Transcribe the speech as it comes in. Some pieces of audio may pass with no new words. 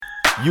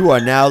You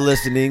are now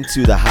listening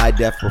to the High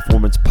Def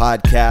Performance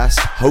Podcast,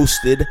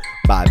 hosted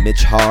by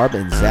Mitch Harb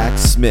and Zach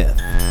Smith.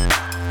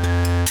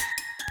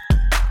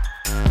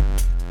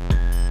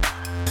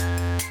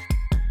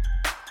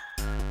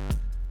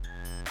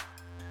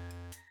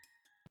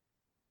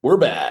 We're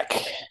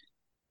back.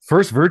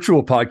 First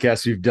virtual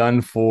podcast you've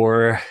done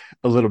for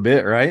a little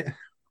bit, right?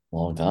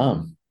 Long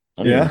time.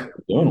 I don't even know if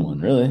we're doing one,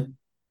 really.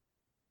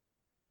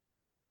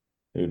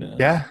 Who knows?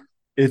 Yeah.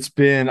 It's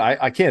been,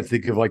 I can't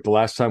think of like the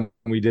last time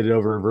we did it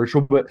over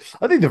virtual, but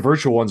I think the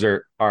virtual ones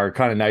are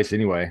kind of nice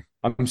anyway.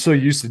 I'm so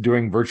used to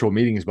doing virtual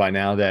meetings by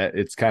now that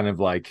it's kind of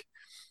like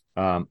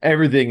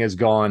everything has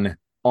gone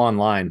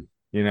online,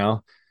 you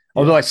know?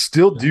 Although I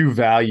still do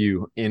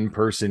value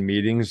in-person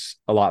meetings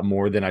a lot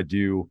more than I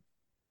do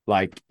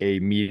like a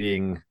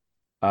meeting.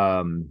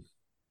 Dude,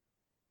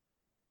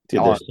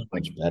 they're so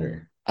much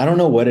better. I don't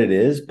know what it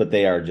is, but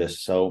they are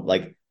just so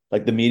like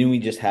the meeting we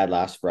just had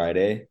last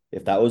Friday.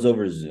 If that was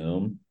over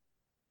Zoom,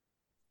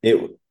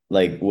 it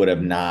like would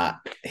have not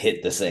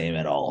hit the same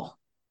at all.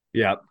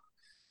 Yeah.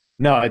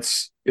 No,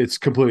 it's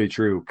completely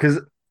true.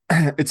 Cause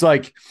it's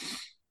like,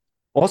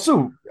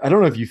 also, I don't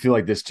know if you feel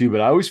like this too,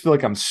 but I always feel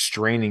like I'm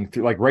straining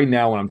through, like right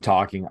now when I'm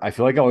talking, I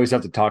feel like I always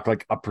have to talk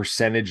like a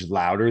percentage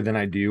louder than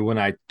I do when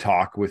I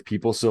talk with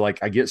people. So like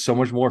I get so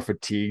much more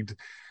fatigued,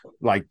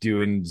 like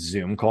doing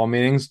Zoom call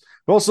meetings,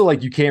 but also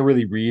like you can't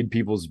really read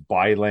people's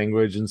body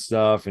language and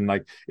stuff. And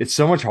like, it's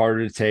so much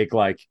harder to take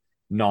like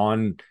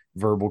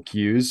non-verbal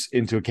cues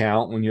into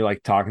account when you're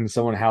like talking to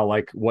someone, how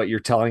like what you're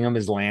telling them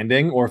is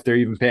landing or if they're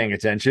even paying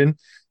attention.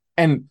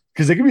 And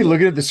because they could be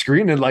looking at the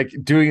screen and like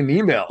doing an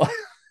email.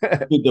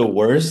 Dude, the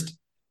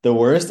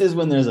worst is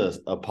when there's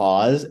a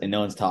pause and no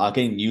one's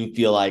talking. You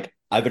feel like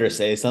I better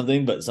say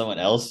something, but someone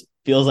else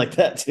feels like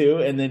that too.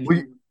 And then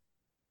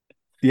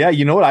yeah,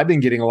 you know what I've been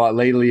getting a lot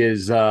lately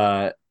is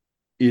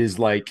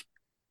like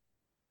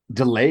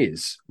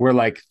delays where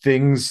like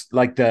things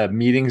like the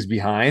meetings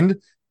behind,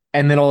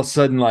 and then all of a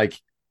sudden like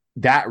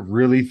that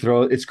really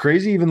it's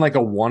crazy, even like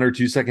a 1 or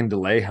 2 second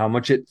delay, how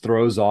much it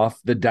throws off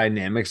the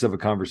dynamics of a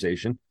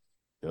conversation.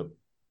 Yep.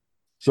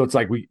 So it's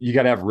like you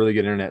got to have really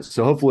good internet.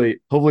 So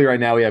hopefully right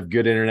now we have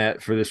good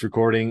internet for this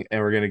recording,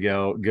 and we're gonna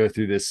go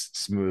through this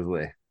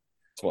smoothly.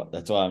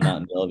 That's why I'm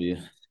not in Bellevue.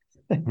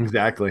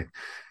 Exactly,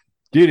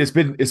 dude.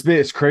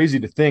 It's crazy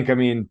to think. I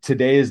mean,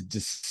 today is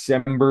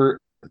December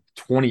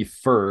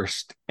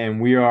 21st,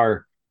 and we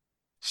are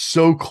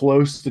so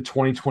close to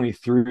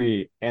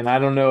 2023. And I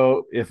don't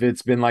know if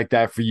it's been like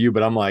that for you,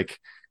 but I'm like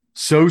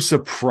so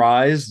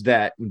surprised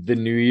that the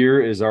new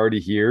year is already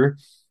here.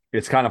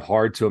 It's kind of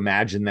hard to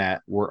imagine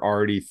that we're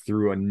already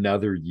through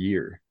another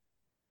year.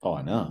 Oh,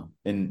 I know.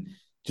 And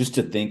just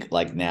to think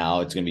like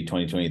now it's going to be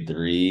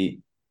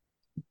 2023,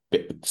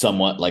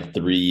 somewhat like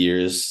 3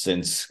 years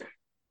since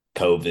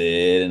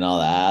COVID and all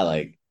that.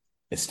 Like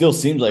it still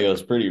seems like it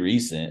was pretty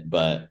recent,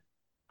 but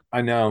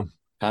I know.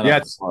 kind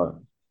of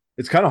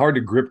it's kind of hard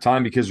to grip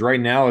time because right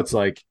now it's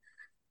like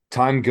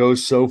time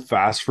goes so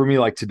fast for me.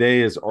 Like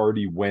today is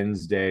already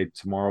Wednesday,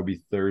 tomorrow will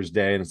be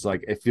Thursday, and it's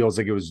like it feels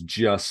like it was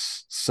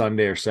just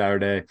Sunday or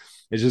Saturday.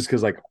 It's just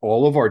because like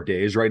all of our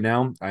days right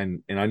now,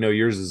 and I know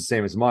yours is the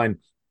same as mine.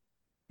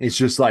 It's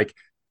just like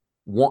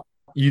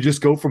you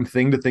just go from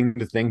thing to thing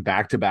to thing,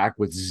 back to back,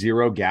 with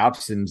zero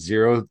gaps and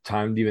zero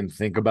time to even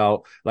think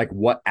about like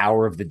what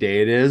hour of the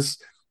day it is.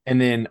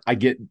 And then I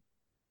get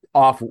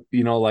off,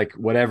 like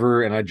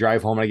whatever, and I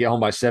drive home, and I get home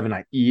by 7,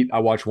 I eat, I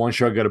watch one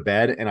show, I go to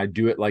bed, and I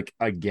do it like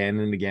again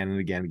and again and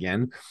again and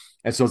again.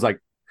 And so it's like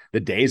the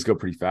days go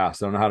pretty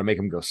fast. I don't know how to make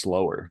them go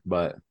slower,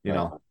 but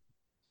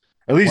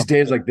at least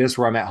days like this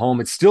where I'm at home,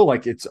 it's still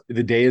like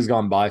the day has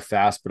gone by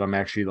fast, but I'm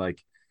actually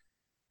like,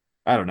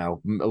 I don't know,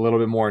 a little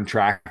bit more in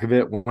track of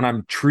it. When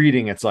I'm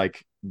treating, it's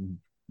like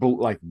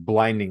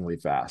blindingly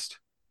fast.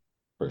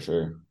 For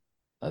sure.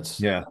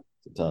 That's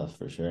tough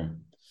for sure.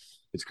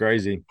 It's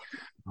crazy.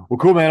 Well,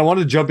 cool, man. I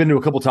wanted to jump into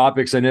a couple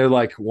topics. I know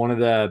like one of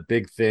the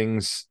big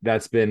things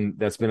that's been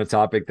a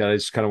topic that I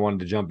just kind of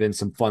wanted to jump in,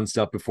 some fun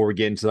stuff before we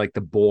get into like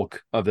the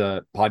bulk of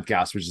the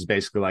podcast, which is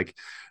basically like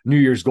New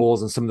Year's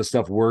goals and some of the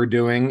stuff we're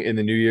doing in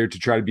the new year to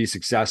try to be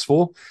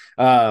successful.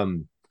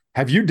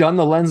 Have you done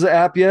the Lensa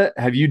app yet?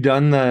 Have you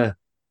done the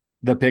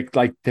pic?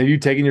 Like, have you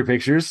taken your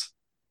pictures?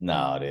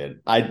 No,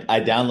 dude. I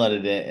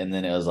downloaded it and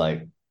then it was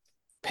like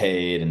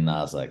paid, and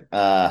I was like,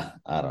 I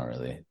don't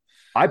really.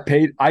 I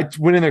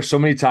went in there so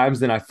many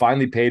times, then I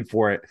finally paid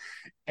for it.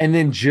 And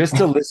then just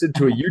to listen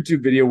to a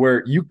YouTube video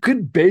where you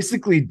could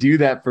basically do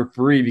that for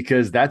free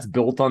because that's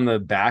built on the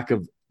back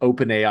of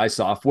OpenAI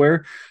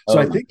software. So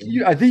I think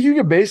you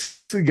can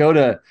basically go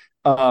to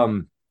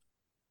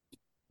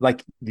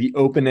like the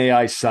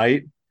OpenAI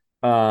site,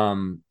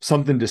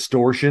 something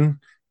distortion,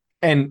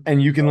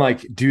 and you can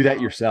like do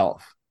that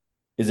yourself.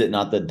 Is it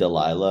not the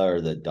Delilah or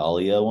the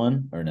Dahlia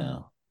one, or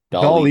no?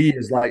 DALL-E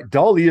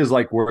is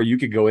like where you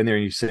could go in there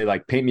and you say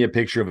like, paint me a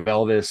picture of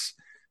Elvis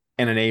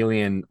and an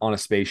alien on a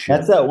spaceship.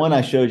 That's that one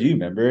I showed you.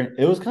 Remember,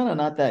 it was kind of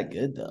not that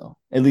good though.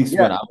 At least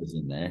when I was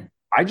in there.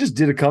 I just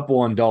did a couple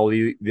on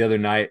DALL-E the other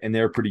night, and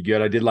they're pretty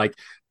good. I did like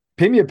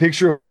paint me a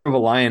picture of a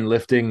lion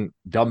lifting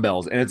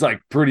dumbbells, and it's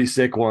like pretty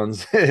sick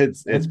ones.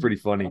 It's pretty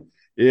funny.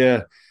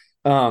 Yeah.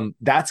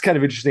 That's kind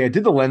of interesting. I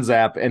did the Lens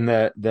app, and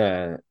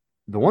the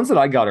ones that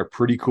I got are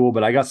pretty cool,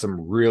 but I got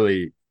some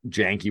really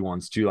janky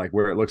ones too, like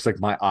where it looks like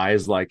my eye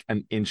is like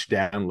an inch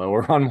down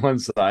lower on one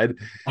side.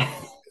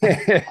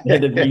 I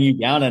had to bring you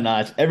down a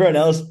notch. Everyone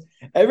else,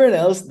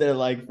 they're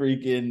like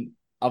freaking.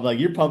 I'm like,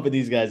 you're pumping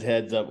these guys'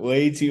 heads up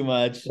way too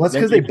much. Well, it's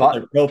because they bought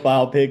their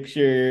profile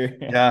picture.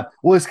 Yeah.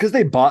 Well, it's because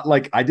they bought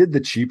like I did the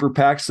cheaper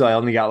packs, so I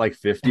only got like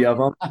 50 of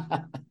them.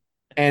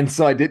 And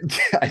so I didn't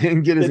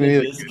get as many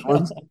of the good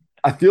ones.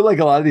 I feel like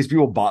a lot of these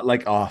people bought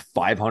like a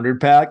 500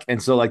 pack, and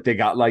so like they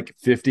got like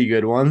 50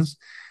 good ones.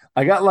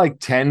 I got like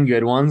 10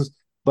 good ones,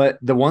 but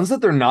the ones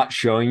that they're not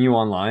showing you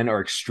online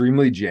are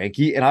extremely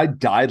janky. And I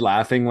died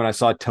laughing when I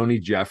saw Tony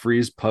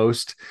Jeffries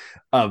post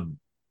of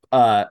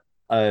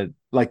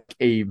like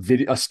a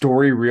video, a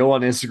story reel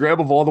on Instagram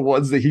of all the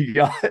ones that he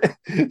got,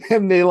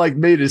 and they like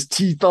made his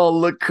teeth all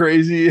look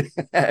crazy,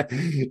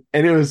 and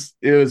it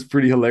was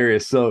pretty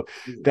hilarious. So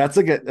that's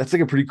like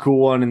a pretty cool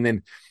one. And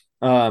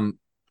then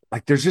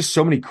like there's just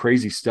so many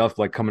crazy stuff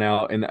like coming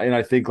out, and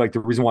I think like the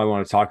reason why I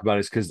want to talk about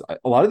it is because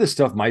a lot of this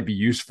stuff might be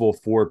useful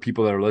for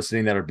people that are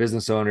listening that are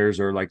business owners,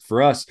 or like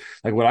for us,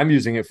 like what I'm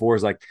using it for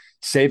is like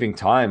saving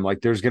time.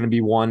 Like there's going to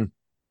be one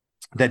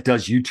that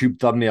does YouTube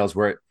thumbnails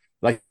where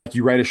like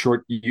you write a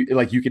short,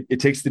 it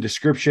takes the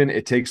description,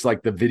 it takes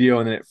like the video,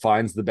 and then it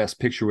finds the best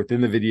picture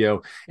within the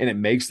video, and it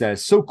makes that.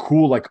 It's so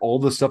cool. Like all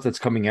the stuff that's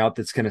coming out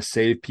that's going to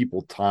save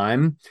people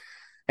time.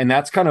 And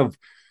that's kind of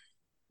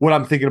what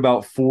I'm thinking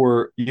about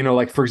for,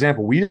 like, for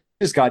example, we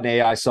just got an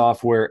AI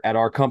software at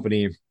our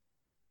company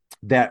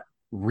that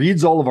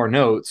reads all of our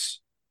notes,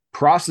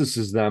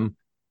 processes them,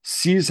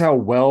 sees how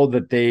well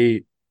that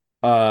they,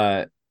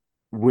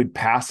 would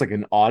pass like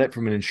an audit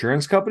from an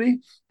insurance company,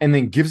 and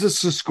then gives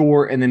us a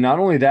score. And then not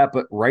only that,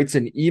 but writes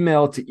an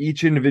email to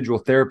each individual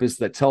therapist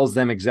that tells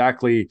them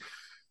exactly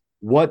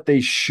what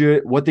they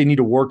need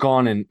to work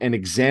on, and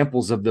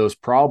examples of those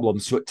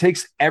problems. So it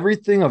takes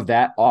everything of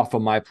that off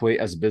of my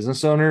plate as a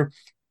business owner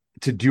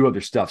to do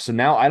other stuff. So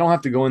now I don't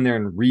have to go in there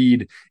and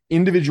read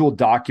individual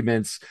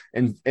documents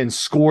and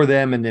score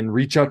them, and then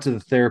reach out to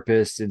the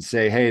therapist and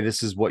say, hey,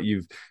 this is what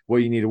you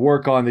need to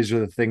work on. These are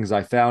the things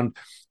I found.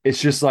 It's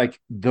just like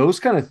those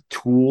kind of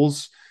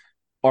tools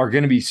are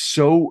going to be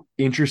so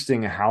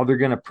interesting how they're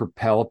going to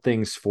propel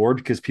things forward,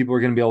 because people are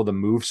going to be able to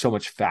move so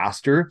much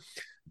faster.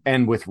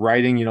 And with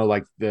writing,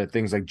 like the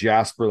things like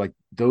Jasper, like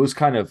those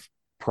kind of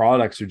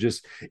products are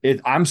just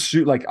I'm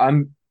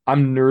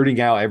nerding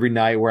out every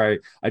night where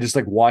I just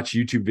like watch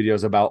YouTube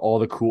videos about all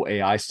the cool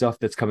AI stuff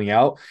that's coming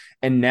out.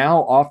 And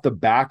now off the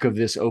back of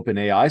this open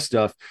AI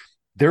stuff,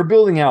 they're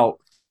building out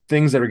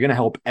things that are going to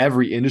help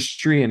every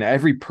industry, and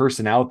every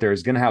person out there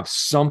is going to have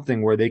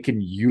something where they can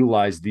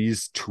utilize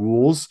these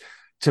tools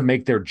to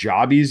make their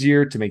job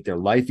easier, to make their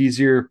life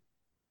easier.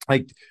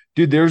 Like,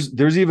 dude,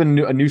 there's even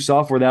a new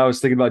software that I was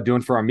thinking about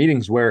doing for our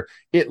meetings where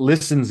it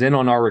listens in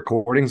on our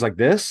recordings like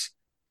this,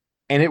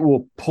 and it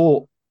will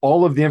pull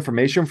all of the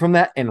information from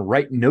that and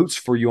write notes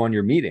for you on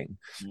your meeting.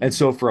 Mm-hmm. And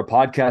so for a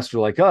podcaster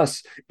like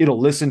us, it'll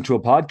listen to a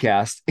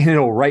podcast and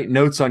it'll write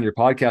notes on your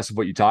podcast of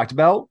what you talked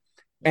about,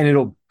 and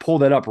it'll pull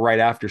that up right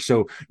after.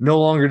 So no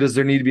longer does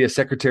there need to be a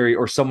secretary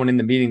or someone in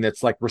the meeting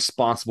that's like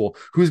responsible,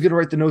 who's going to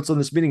write the notes on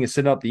this meeting and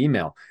send out the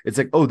email. It's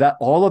like, oh, that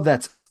all of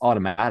that's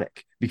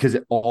automatic because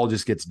it all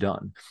just gets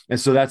done. And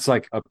so that's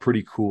like a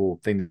pretty cool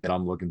thing that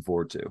I'm looking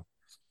forward to.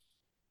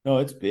 No,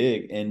 it's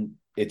big and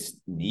it's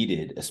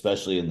needed,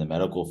 especially in the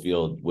medical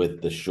field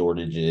with the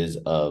shortages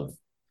of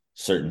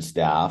certain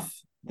staff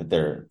that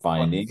they're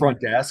finding. Front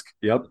desk.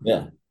 Yep.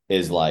 Yeah.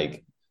 Is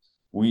like,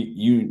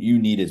 you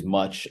need as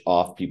much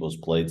off people's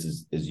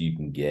plates as you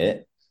can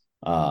get.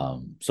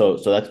 So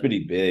that's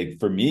pretty big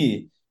for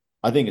me.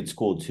 I think it's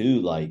cool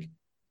too. Like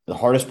the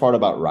hardest part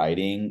about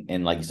writing,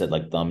 and like you said,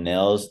 like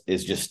thumbnails,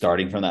 is just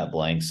starting from that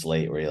blank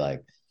slate where you're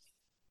like,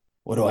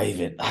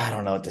 I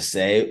don't know what to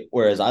say.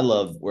 Whereas I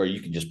love where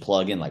you can just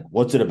plug in like,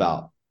 what's it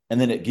about?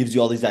 And then it gives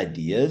you all these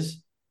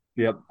ideas.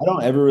 Yep. I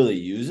don't ever really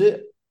use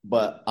it,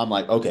 but I'm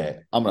like, okay,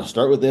 I'm going to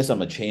start with this. I'm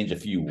going to change a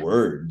few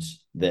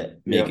words that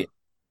make it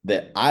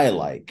that I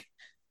like.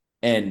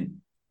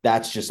 And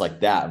that's just like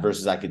that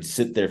versus I could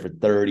sit there for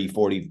 30,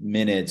 40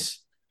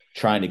 minutes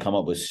trying to come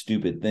up with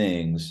stupid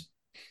things.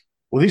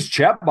 Well, these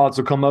chatbots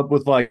will come up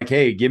with like,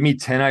 hey, give me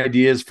 10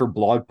 ideas for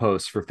blog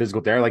posts for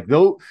physical therapy. Like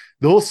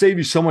they'll save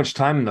you so much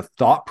time in the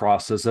thought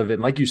process of it.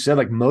 And like you said,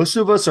 like most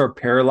of us are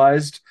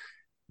paralyzed.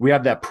 We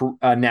have that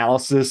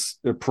paralysis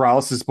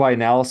by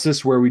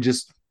analysis, where we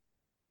just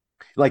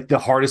like the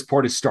hardest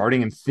part is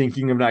starting and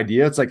thinking of an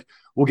idea. It's like,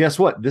 well, guess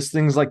what? This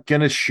thing's like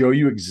going to show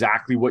you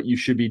exactly what you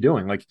should be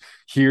doing. Like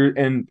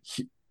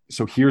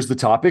so here's the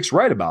topics,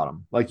 write about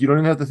them. Like you don't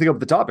even have to think of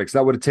the topics.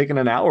 That would have taken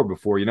an hour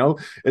before,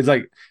 it's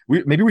like,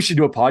 maybe we should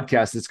do a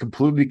podcast that's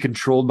completely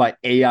controlled by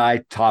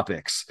AI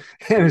topics.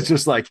 And it's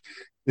just like,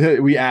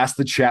 We asked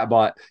the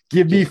chatbot,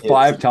 give me Just hits.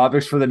 5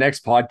 topics for the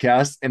next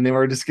podcast, and then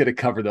we're just going to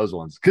cover those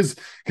ones because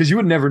you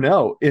would never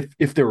know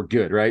if they were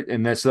good, right?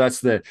 And that's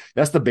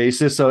the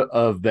basis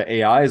of the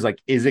AI is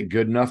like, is it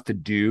good enough to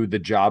do the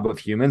job of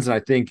humans? And I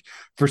think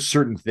for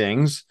certain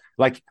things,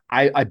 like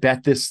I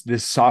bet this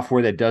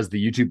software that does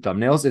the YouTube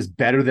thumbnails is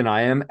better than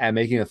I am at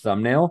making a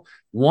thumbnail.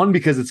 One,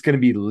 because it's going to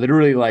be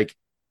literally like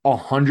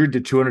 100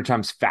 to 200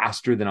 times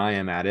faster than I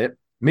am at it,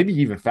 maybe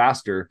even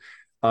faster.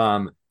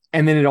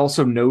 And then it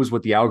also knows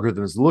what the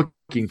algorithm is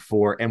looking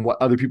for and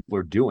what other people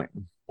are doing.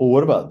 Well,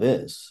 what about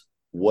this?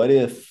 What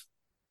if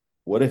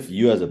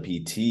you as a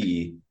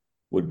PT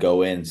would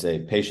go in and say,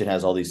 patient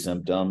has all these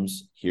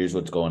symptoms, here's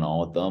what's going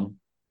on with them.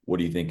 What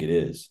do you think it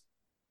is?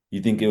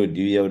 You think it would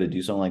be able to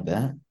do something like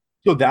that?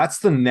 So that's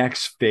the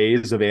next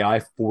phase of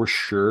AI for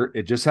sure.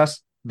 It just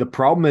has, the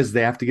problem is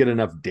they have to get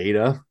enough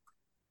data.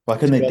 Why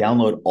couldn't they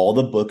download all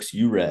the books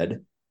you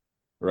read,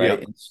 right,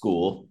 Yep. in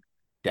school?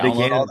 They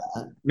Download all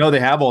can. that. No, they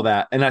have all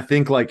that. And I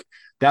think like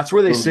that's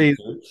where they Go say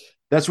research.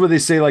 that's where they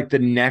say like the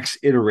next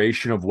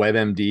iteration of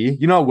WebMD.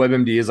 You know, how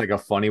WebMD is like a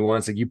funny one.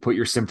 It's like you put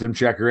your symptom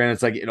checker in,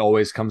 it's like it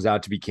always comes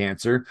out to be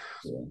cancer.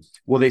 Yeah.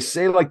 Well, they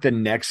say like the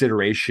next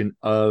iteration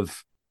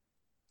of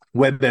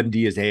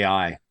WebMD is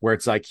AI, where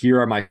it's like,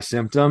 here are my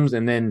symptoms.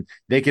 And then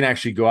they can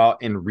actually go out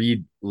and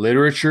read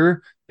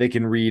literature. They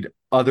can read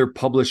other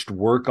published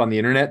work on the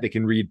internet. They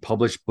can read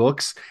published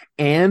books.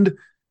 And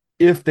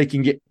if they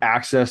can get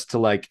access to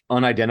like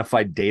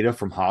unidentified data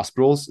from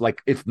hospitals,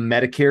 like if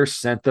Medicare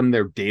sent them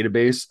their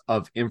database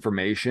of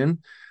information,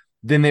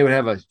 then they would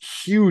have a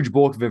huge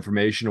bulk of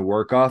information to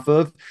work off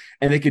of.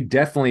 And they could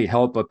definitely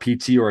help a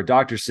PT or a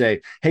doctor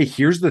say, hey,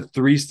 here's the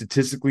 3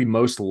 statistically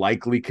most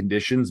likely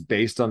conditions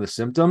based on the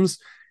symptoms.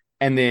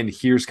 And then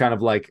here's kind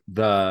of like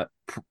the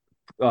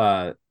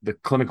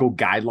clinical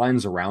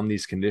guidelines around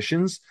these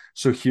conditions.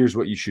 So here's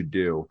what you should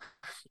do.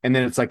 And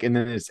then it's like, and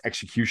then it's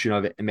execution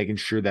of it and making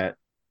sure that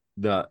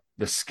the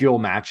skill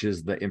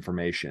matches the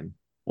information.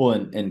 Well,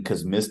 and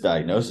because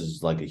misdiagnosis is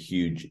like a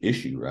huge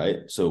issue, right?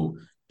 So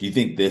do you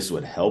think this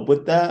would help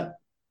with that?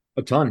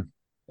 A ton.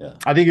 Yeah.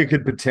 I think it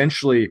could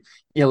potentially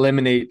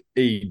eliminate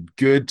a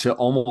good to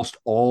almost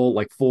all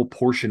like full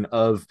portion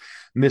of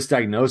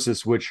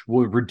misdiagnosis, which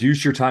will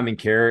reduce your time in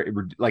care.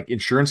 Like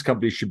insurance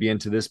companies should be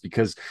into this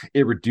because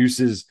it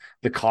reduces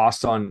the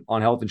cost on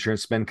health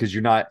insurance spend because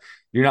you're not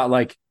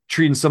like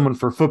treating someone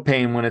for foot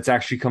pain when it's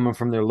actually coming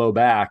from their low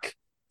back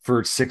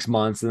for 6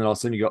 months, and then all of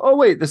a sudden you go, oh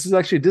wait, this is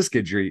actually a disc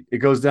injury. It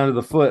goes down to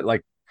the foot.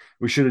 Like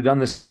we should have done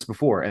this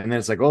before. And then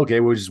it's like,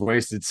 okay, we just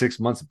wasted 6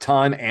 months of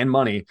time and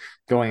money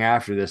going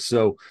after this.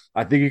 So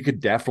I think it could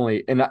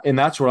definitely, and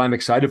that's what I'm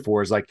excited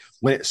for is like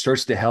when it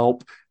starts to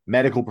help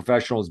medical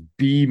professionals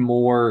be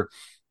more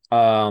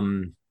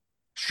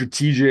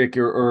strategic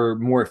or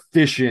more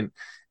efficient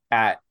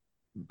at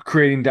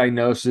creating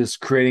diagnosis,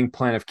 creating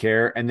plan of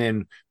care. And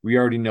then we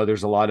already know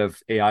there's a lot of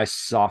AI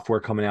software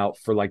coming out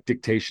for like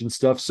dictation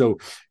stuff. So,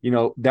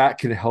 that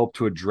can help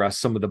to address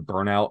some of the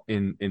burnout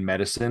in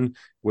medicine,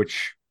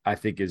 which I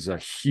think is a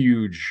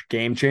huge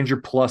game changer.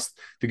 Plus,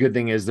 the good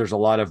thing is there's a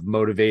lot of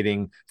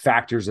motivating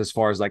factors as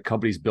far as like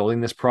companies building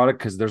this product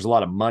because there's a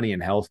lot of money in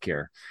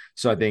healthcare.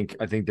 So I think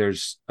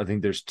there's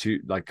two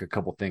like a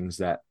couple things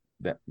that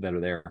are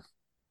there.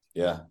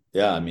 Yeah.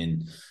 Yeah. I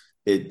mean,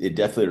 it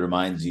definitely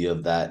reminds you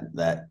of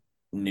that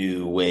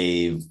new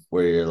wave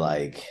where you're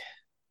like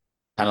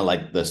kind of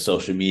like the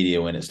social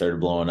media when it started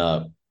blowing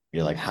up.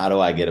 You're like, how do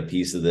I get a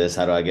piece of this?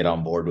 How do I get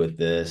on board with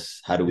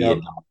this? How do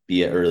we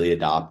be early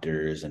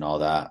adopters and all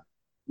that?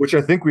 Which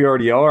I think we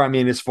already are. I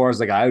mean, as far as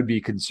like I would be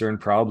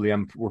concerned,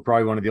 we're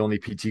probably one of the only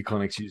PT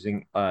clinics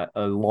using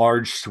a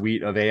large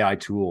suite of AI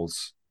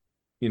tools.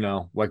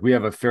 Like we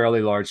have a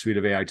fairly large suite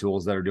of AI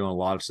tools that are doing a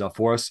lot of stuff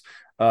for us.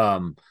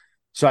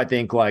 So I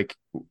think like,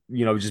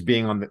 just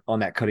being on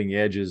that cutting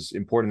edge is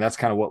important. That's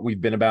kind of what we've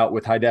been about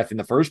with high def in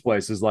the first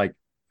place is like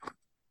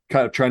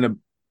kind of trying to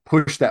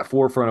push that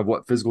forefront of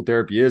what physical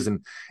therapy is.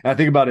 And I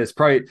think about it, it's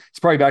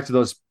probably back to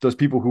those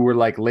people who were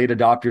like late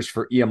adopters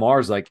for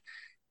EMRs, like,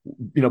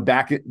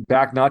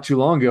 back not too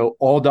long ago,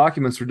 all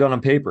documents were done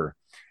on paper.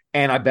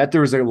 And I bet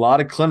there was a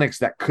lot of clinics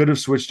that could have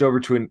switched over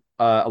to an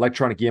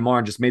electronic EMR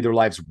and just made their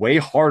lives way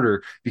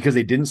harder because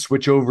they didn't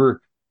switch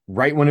over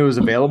right when it was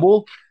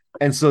available.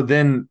 And so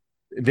then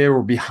they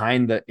were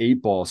behind the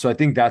 8 ball. So I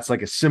think that's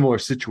like a similar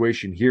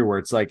situation here where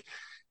it's like,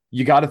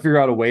 you got to figure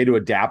out a way to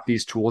adapt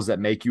these tools that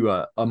make you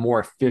a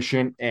more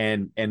efficient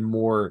and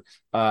more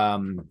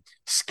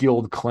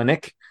skilled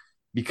clinic,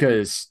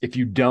 because if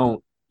you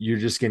don't, you're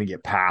just going to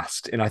get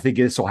passed. And I think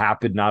this will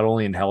happen not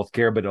only in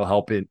healthcare, but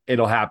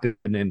it'll happen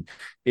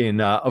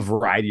in a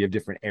variety of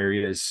different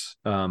areas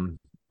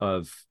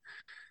of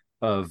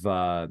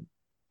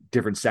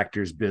different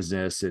sectors,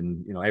 business,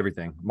 and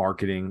everything,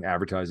 marketing,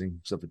 advertising,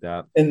 stuff like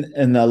that.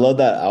 And I love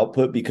that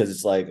output because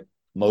it's like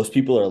most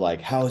people are like,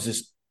 how is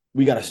this?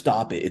 We got to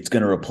stop it. It's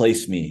going to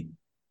replace me.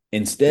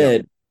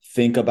 Instead,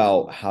 think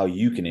about how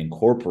you can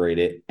incorporate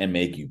it and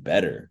make you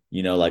better.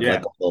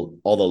 Like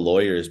all the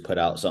lawyers put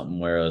out something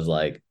where it was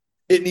like,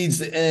 it needs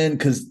to end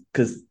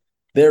because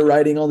they're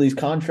writing all these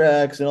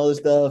contracts and all this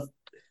stuff.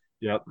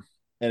 Yep.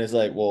 And it's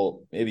like,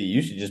 well, maybe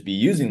you should just be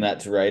using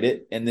that to write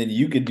it, and then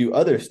you could do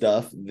other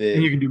stuff that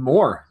And you can do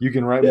more. You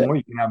can write more.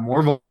 You can have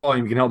more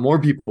volume. You can help more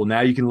people.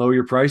 Now you can lower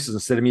your prices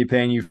instead of me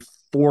paying you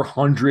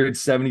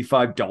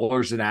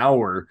 $475 an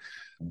hour.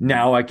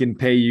 Now I can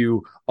pay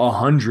you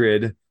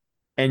 $100,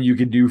 and you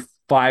can do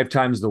 5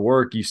 times the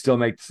work. You still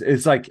make.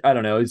 It's like, I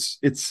don't know.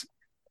 It's.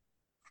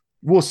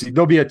 We'll see.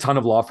 There'll be a ton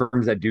of law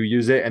firms that do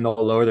use it, and they'll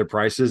lower their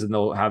prices, and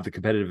they'll have the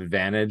competitive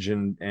advantage,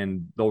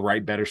 and they'll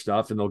write better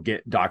stuff, and they'll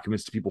get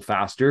documents to people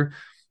faster,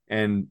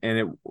 and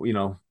it, you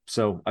know.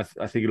 So I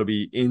think it'll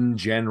be in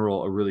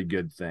general a really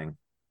good thing.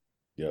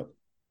 Yep.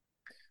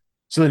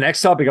 So the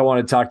next topic I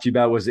wanted to talk to you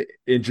about was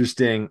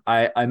interesting.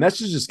 I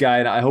messaged this guy,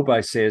 and I hope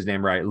I say his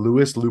name right,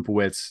 Louis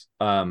Lupowitz.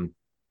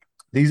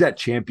 He's at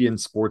Champion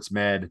Sports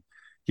Med.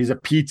 He's a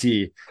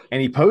PT,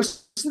 and he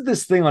posted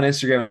this thing on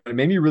Instagram. It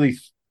made me really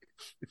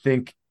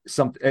think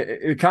something.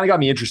 It kind of got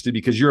me interested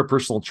because you're a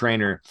personal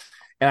trainer,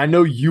 and I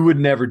know you would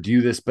never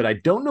do this, but I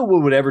don't know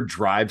what would ever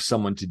drive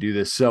someone to do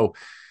this. So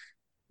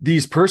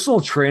these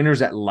personal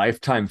trainers at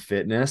Lifetime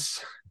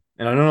Fitness,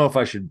 and I don't know if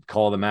I should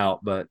call them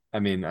out, but I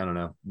mean, I don't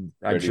know.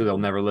 I'm sure they'll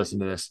never listen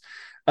to this.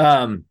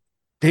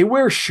 They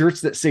wear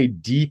shirts that say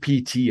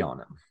DPT on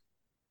them.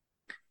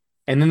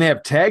 And then they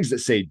have tags that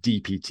say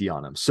DPT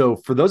on them. So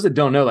for those that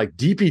don't know, like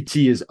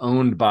DPT is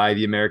owned by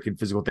the American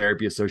Physical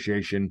Therapy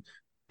Association,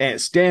 and it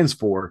stands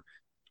for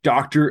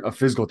Doctor of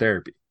Physical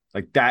Therapy.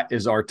 Like that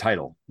is our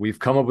title. We've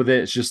come up with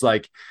it. It's just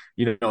like,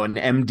 you know, an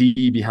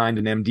MD behind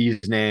an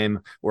MD's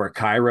name, or a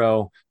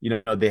chiro.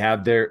 You know, they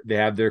have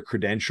their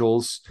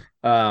credentials.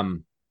 But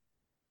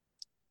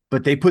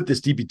they put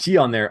this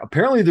DPT on there.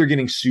 Apparently they're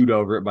getting sued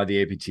over it by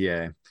the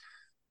APTA.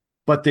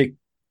 But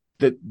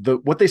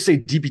what they say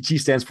DPT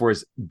stands for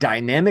is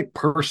Dynamic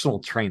Personal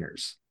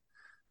Trainers.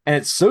 And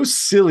it's so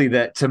silly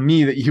that to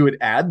me that you would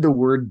add the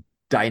word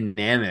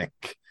dynamic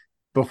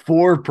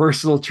before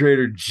personal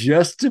trainer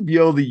just to be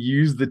able to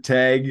use the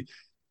tag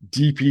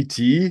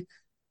DPT,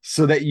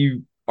 so that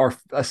you are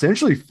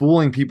essentially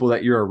fooling people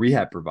that you're a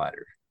rehab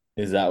provider.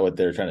 Is that what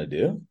they're trying to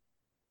do?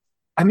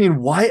 I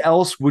mean, why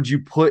else would you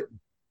put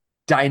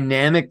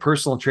dynamic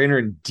personal trainer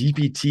and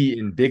DPT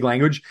in big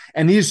language?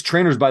 And these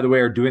trainers, by the way,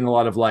 are doing a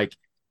lot of like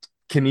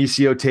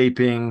kinesio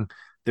taping.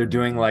 They're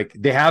doing like,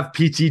 they have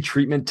PT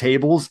treatment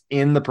tables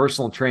in the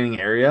personal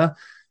training area,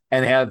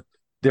 and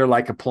they're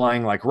like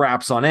applying like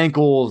wraps on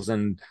ankles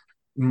and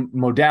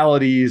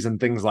modalities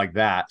and things like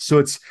that. So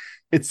it's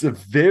a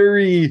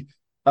very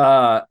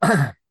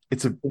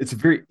it's a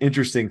very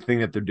interesting thing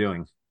that they're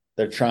doing.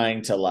 They're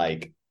trying to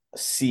like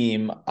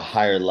seem a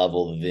higher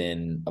level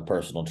than a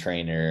personal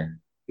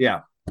trainer. Yeah.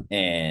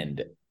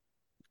 And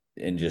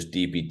just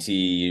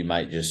DPT, you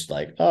might just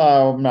like,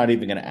 oh, I'm not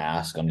even going to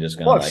ask. I'm just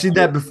going to. I've seen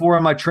that before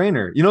on my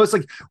trainer. You know, it's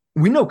like,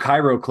 we know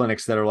chiro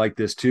clinics that are like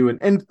this too,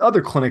 and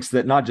other clinics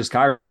that not just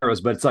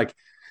chiros, but it's like,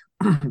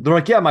 they're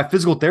like, yeah, my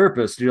physical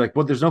therapist. You're like,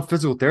 well, there's no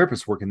physical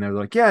therapist working there.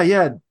 They're like,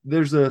 yeah,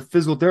 there's a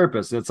physical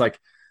therapist. And it's like,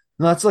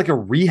 no, that's like a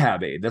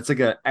rehab aid. That's like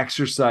the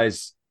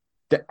exercise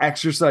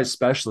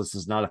specialist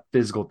is not a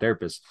physical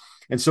therapist.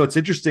 And so it's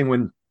interesting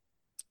when,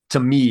 to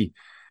me,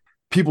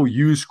 people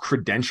use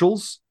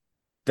credentials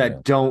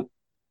that don't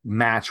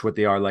match what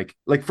they are. Like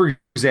for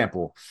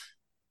example,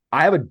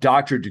 I have a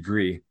doctorate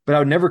degree, but I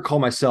would never call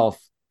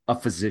myself a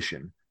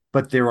physician.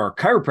 But there are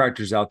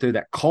chiropractors out there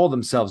that call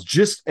themselves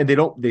and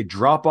they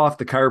drop off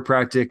the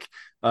chiropractic,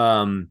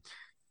 the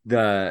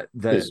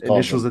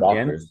initials at the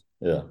end.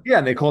 Yeah.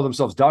 And they call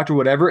themselves doctor,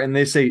 whatever. And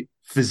they say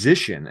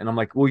physician. And I'm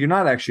like, well, you're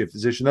not actually a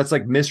physician. That's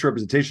like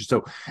misrepresentation.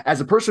 So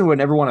as a person who would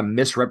never want to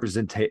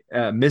misrepresent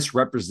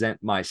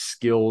my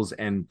skills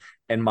and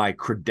my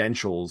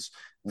credentials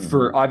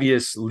for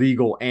obvious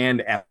legal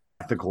and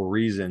ethical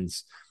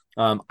reasons,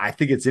 I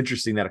think it's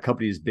interesting that a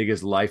company as big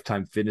as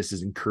Lifetime Fitness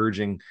is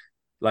encouraging.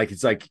 Like,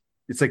 it's like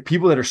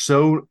people that are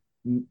so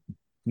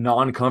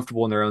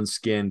non-comfortable in their own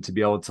skin to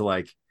be able to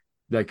like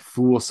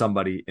fool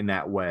somebody in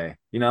that way,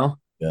 you know?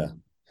 Yeah.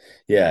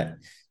 Yeah.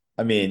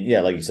 I mean,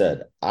 yeah, like you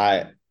said,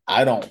 I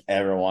don't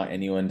ever want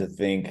anyone to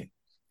think.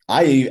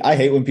 I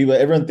hate when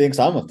everyone thinks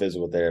I'm a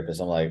physical therapist.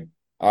 I'm like,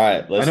 all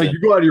right, listen. I know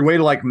you go out of your way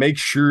to like make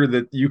sure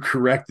that you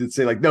correct and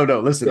say like, no,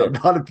 listen, I'm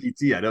not a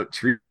PT. I don't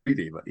treat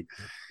anybody.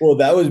 Well,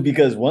 that was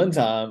because one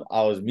time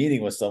I was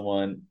meeting with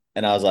someone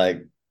and I was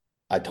like,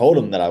 I told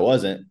them that I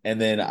wasn't. And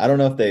then I don't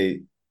know if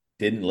they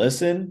didn't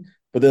listen,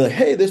 but they're like,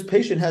 hey, this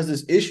patient has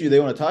this issue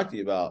they want to talk to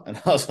you about.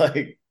 And I was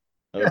like,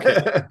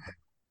 okay.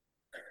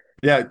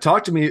 Yeah,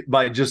 talk to me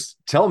by just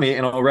tell me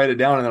and I'll write it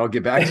down and then I'll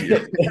get back to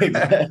you.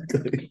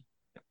 Exactly.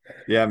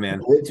 Yeah, man.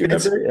 What's your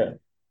number? Yeah.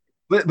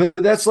 But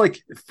that's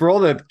like, for all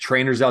the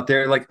trainers out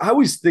there, like I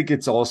always think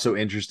it's also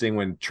interesting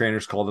when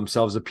trainers call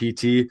themselves a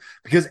PT,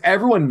 because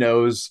everyone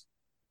knows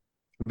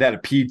that a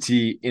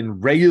PT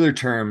in regular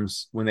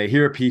terms, when they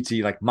hear a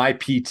PT, like my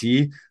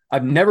PT,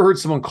 I've never heard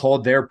someone call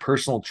their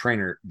personal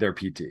trainer their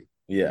PT.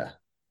 Yeah.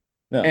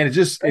 No, and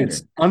it's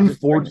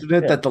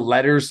unfortunate that the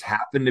letters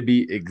happen to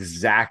be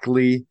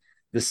exactly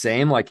the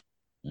same. Like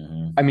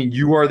I mean,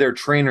 you are their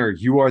trainer,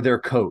 you are their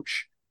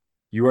coach,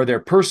 you are their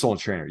personal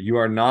trainer, you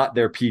are not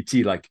their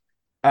PT. Like,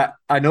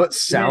 I know it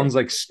sounds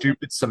like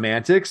stupid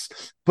semantics,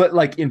 but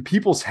like in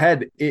people's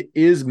head, it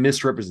is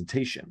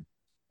misrepresentation.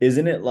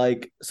 Isn't it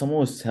like someone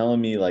was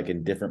telling me like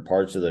in different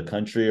parts of the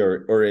country,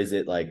 or is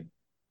it like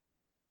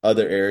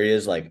other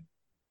areas like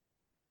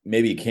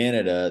maybe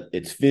Canada,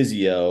 it's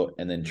physio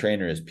and then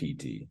trainer is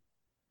PT.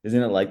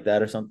 Isn't it like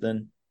that or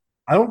something?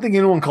 I don't think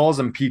anyone calls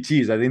them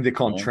PTs. I think they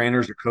call them No?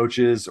 trainers or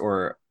coaches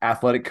or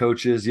athletic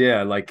coaches.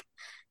 Yeah, like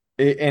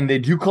and they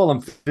do call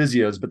them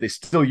physios, but they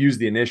still use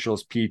the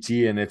initials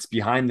PT, and it's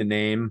behind the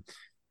name.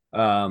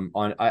 I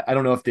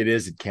don't know if it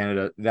is in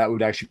Canada. That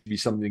would actually be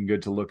something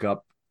good to look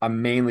up.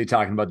 I'm mainly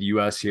talking about the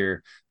US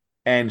here.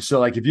 And so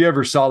like if you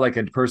ever saw like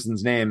a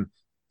person's name,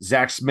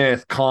 Zach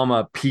Smith,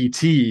 comma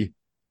PT,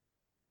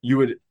 you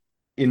would,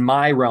 in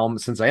my realm,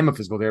 since I am a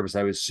physical therapist,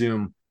 I would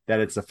assume that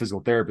it's a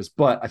physical therapist,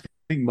 but I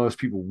think most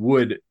people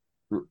would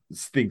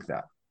think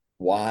that.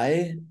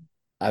 Why?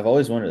 I've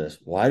always wondered this.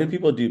 Why do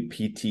people do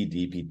PT,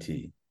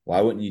 DPT?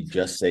 Why wouldn't you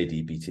just say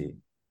DPT?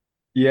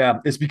 Yeah,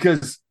 it's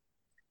because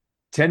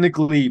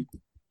technically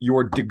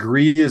your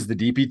degree is the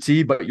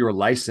DPT, but your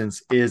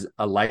license is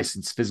a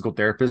licensed physical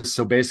therapist.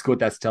 So basically, what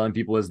that's telling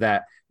people is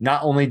that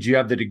not only do you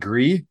have the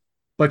degree,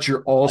 but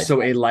you're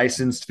also a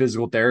licensed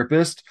physical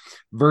therapist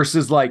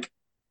versus like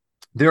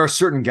there are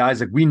certain guys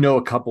like we know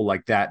a couple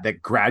like that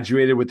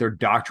graduated with their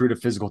doctorate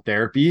of physical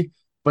therapy,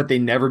 but they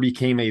never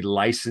became a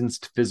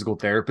licensed physical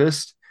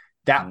therapist.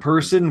 That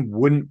person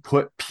wouldn't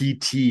put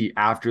PT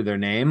after their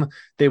name.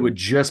 They would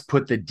just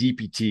put the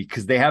DPT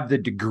because they have the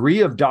degree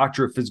of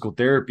doctor of physical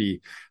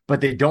therapy, but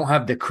they don't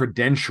have the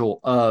credential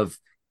of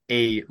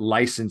a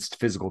licensed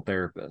physical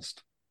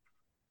therapist.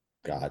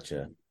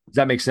 Gotcha. Does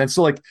that make sense?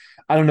 So like,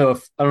 I don't know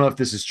if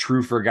this is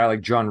true for a guy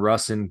like John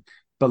Russin,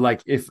 but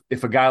like if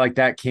a guy like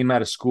that came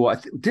out of school,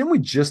 didn't we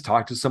just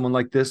talk to someone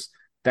like this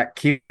that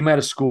came out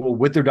of school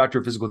with their doctor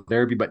of physical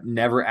therapy, but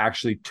never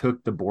actually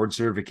took the board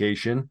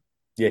certification?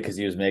 Yeah, because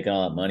he was making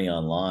all that money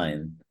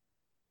online,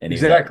 and he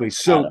was like, Exactly.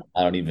 So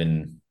I don't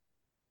even.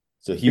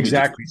 So he would just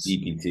exactly.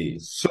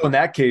 DPT. So in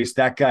that case,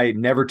 that guy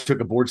never took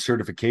a board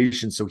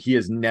certification, so he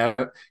has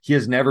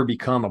never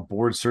become a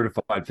board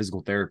certified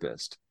physical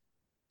therapist.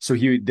 So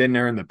he didn't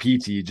earn the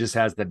PT, he just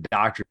has the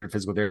doctorate of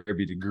physical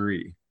therapy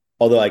degree.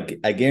 Although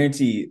I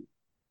guarantee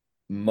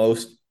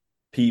most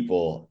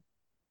people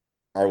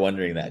are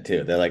wondering that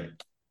too. They're like,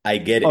 I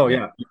get it, Oh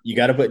man. yeah, You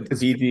got to put it's,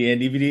 PT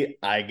and DPT.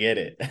 I get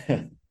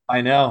it.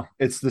 I know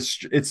it's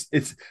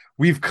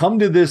we've come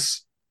to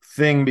this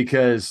thing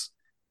because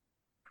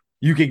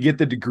you could get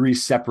the degree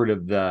separate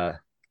of the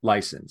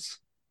license,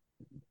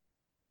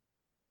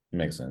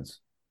 Makes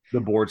sense.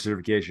 the board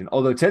certification.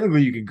 Although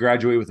technically you could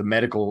graduate with a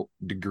medical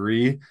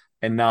degree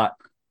and not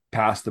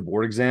pass the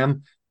board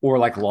exam or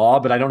like law,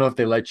 but I don't know if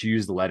they let you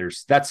use the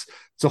letters. It's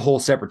a whole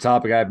separate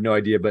topic. I have no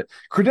idea. But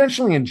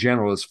credentialing in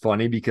general is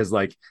funny because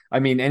like, I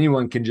mean,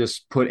 anyone can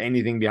just put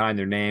anything behind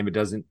their name. It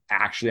doesn't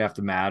actually have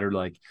to matter.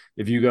 Like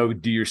if you go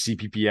do your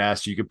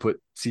CPPS, you could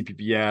put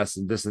CPPS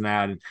and this and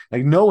that. And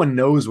like no one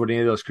knows what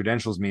any of those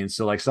credentials mean.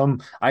 So like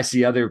I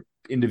see other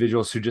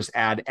individuals who just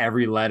add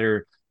every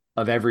letter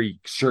of every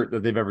cert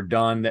that they've ever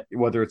done, that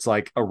whether it's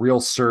like a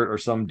real cert or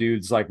some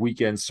dude's like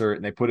weekend cert,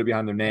 and they put it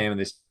behind their name and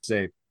they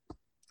say,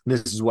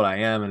 this is what I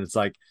am. And it's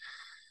like,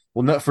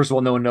 well, no, first of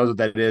all, no one knows what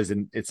that is.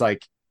 And it's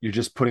like, you're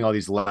just putting all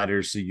these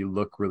letters so you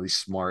look really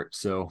smart.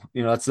 So,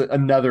 that's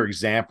another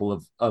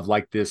example of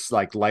like this,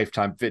 like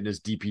Lifetime Fitness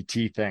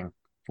DPT thing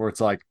where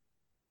it's like,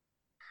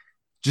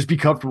 just be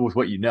comfortable with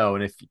what you know.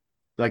 And if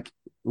like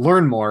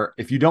learn more,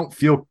 if you don't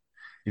feel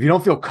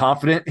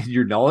confident in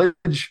your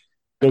knowledge,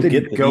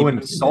 then go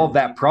and solve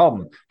that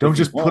problem. Don't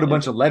just put a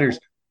bunch of letters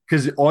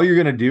because all you're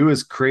going to do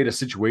is create a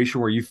situation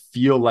where you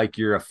feel like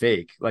you're a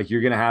fake, like you're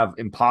going to have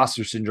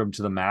imposter syndrome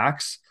to the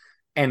max.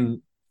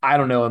 And I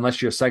don't know,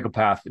 unless you're a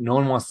psychopath, no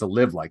one wants to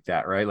live like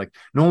that, right? Like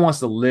no one wants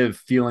to live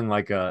feeling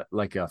like a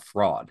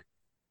fraud.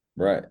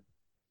 Right.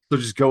 So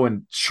just go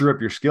and sure up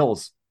your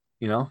skills,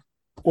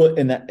 Well,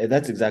 and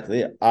that's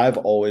exactly it. I've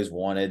always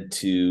wanted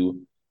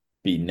to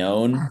be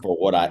known for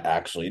what I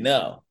actually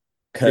know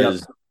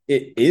because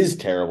it is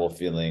terrible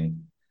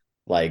feeling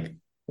like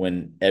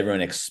when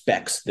everyone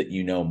expects that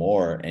you know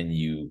more and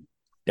you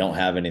don't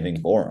have anything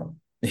for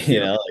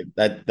them.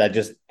 Like that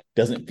just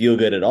doesn't feel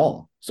good at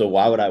all. So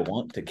why would I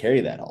want to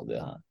carry that all the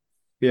time?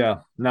 Yeah,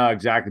 no,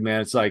 exactly,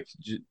 man. It's like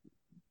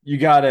you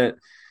gotta,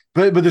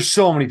 but there's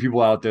so many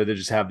people out there that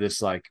just have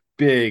this like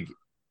big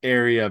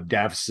area of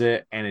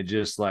deficit, and it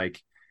just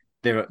like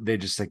they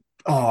just like,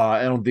 oh,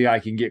 I don't think I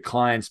can get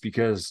clients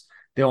because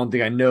they don't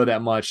think I know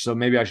that much. So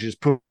maybe I should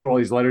just put all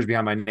these letters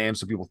behind my name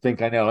so people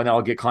think I know, and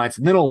I'll get clients,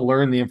 and then I'll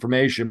learn the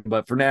information.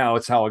 But for now,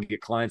 it's how I'll get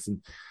clients,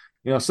 and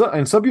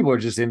some people are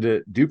just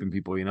into duping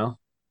people,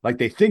 like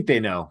they think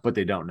they know, but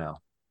they don't know.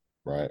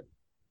 Right.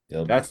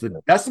 Yep. That's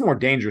the more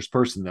dangerous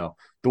person though,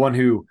 the one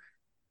who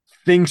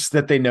thinks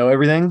that they know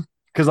everything.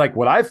 Because like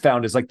what I've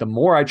found is like the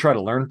more I try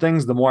to learn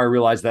things, the more I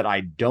realize that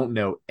I don't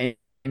know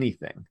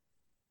anything.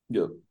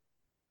 Yep.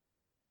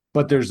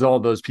 But there's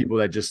all those people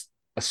that just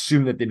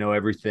assume that they know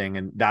everything,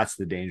 and that's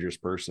the dangerous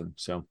person.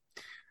 So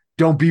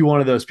don't be one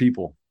of those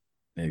people.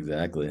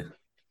 Exactly.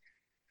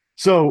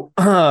 So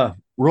rolling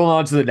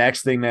on to the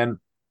next thing, man.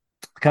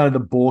 Kind of the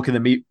bulk of the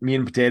meat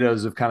and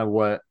potatoes of kind of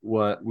what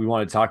we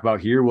want to talk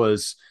about here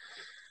was,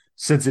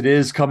 since it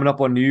is coming up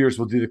on New Year's,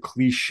 we'll do the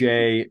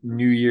cliche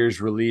New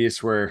Year's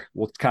release where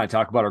we'll kind of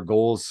talk about our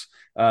goals.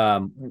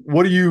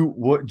 What do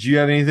you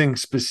have anything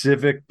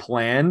specific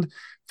planned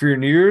for your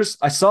New Year's?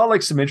 I saw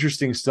like some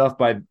interesting stuff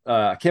by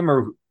I can't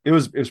remember. It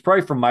was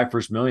probably from My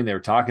First Million. They were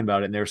talking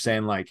about it, and they were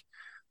saying like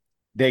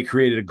they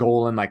created a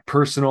goal in like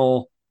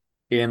personal,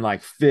 in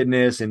like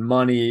fitness, and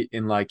money,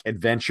 in like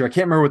adventure. I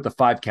can't remember what the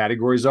 5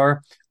 categories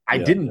are. I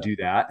didn't do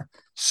that.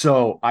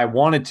 So I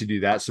wanted to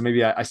do that. So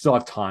maybe I still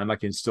have time. I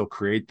can still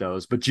create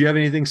those. But do you have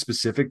anything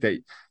specific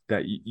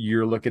that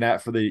you're looking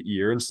at for the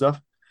year and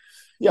stuff?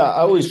 Yeah, I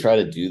always try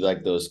to do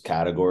like those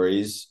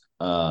categories.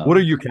 What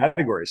are your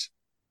categories?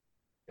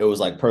 It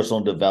was like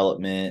personal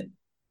development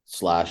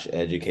 /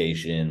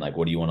 education. Like,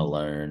 what do you want to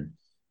learn?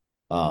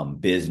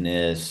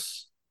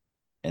 Business.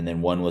 And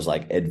then one was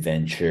like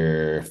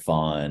adventure,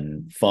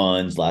 fun /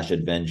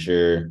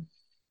 adventure.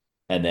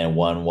 And then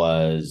one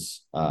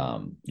was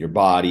your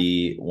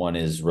body, one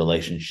is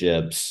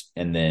relationships,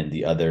 and then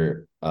the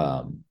other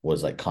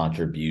was like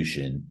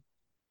contribution.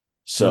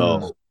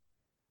 So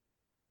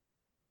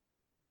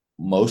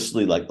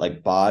mostly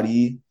like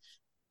body,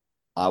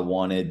 I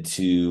wanted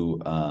to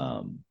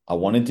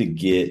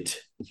get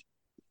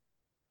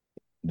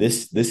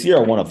this year.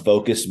 I want to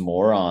focus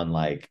more on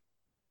like,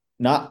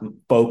 not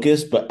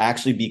focus, but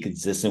actually be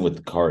consistent with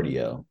the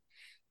cardio.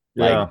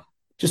 Like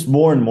just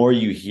more and more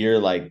you hear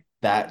like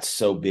that's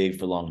so big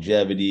for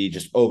longevity,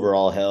 just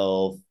overall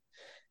health.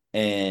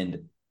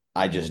 And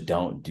I just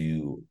don't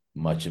do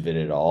much of it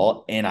at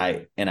all. And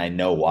I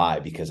know why,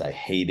 because I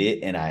hate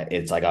it. And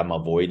it's like I'm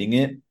avoiding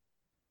it.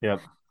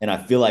 Yep. And I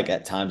feel like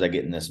at times I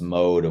get in this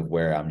mode of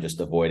where I'm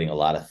just avoiding a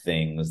lot of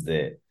things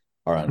that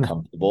are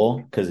uncomfortable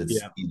because it's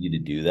easy to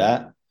do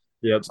that.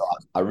 Yep. So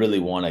I really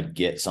want to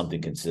get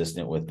something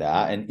consistent with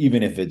that. And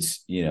even if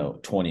it's,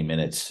 20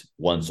 minutes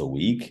once a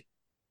week,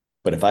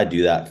 but if I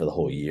do that for the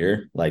whole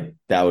year, like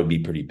that would be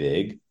pretty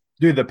big.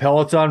 Dude, the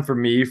Peloton for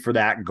me for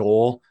that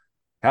goal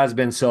has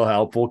been so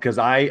helpful because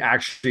I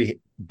actually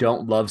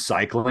don't love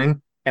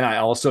cycling and I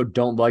also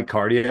don't like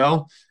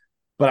cardio.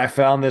 But I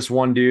found this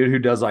one dude who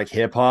does like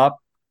hip hop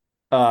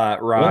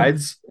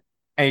rides,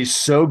 and he's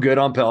so good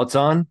on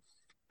Peloton,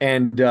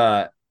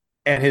 and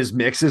his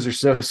mixes are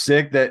so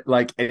sick that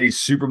like, and he's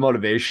super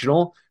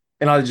motivational,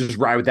 and I just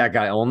ride with that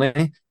guy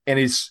only,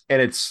 and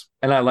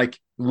I like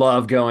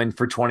love going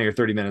for 20 or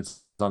 30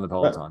 minutes on the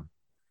Peloton.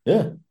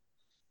 Yeah.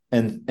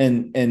 And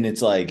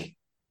it's like,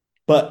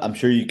 but I'm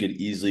sure you could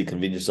easily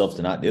convince yourself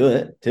to not do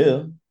it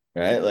too,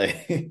 right?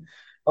 Like,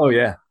 oh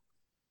yeah.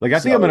 Like I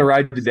think I'm going to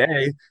ride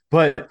today,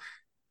 but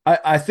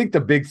I think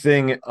the big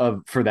thing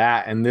for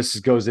that, and this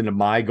goes into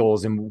my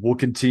goals and we'll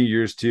continue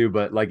yours too,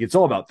 but like, it's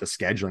all about the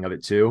scheduling of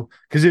it too.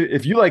 Cause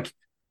if you like,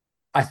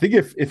 I think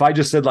if I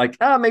just said like,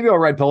 maybe I'll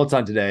ride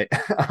Peloton today,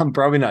 I'm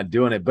probably not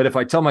doing it. But if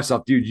I tell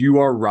myself, dude, you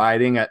are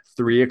riding at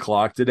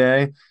 3:00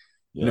 today,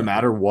 no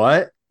matter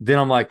what, then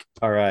I'm like,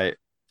 all right,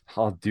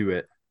 I'll do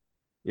it.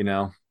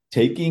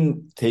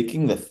 Taking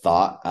the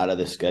thought out of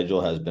the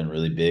schedule has been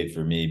really big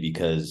for me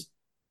because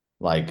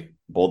like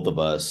both of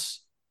us,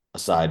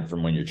 aside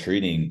from when you're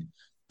treating,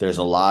 there's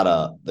a lot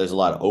of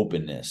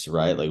openness,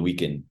 right? Like we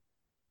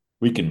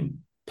can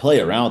play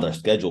around with our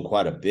schedule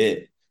quite a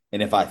bit.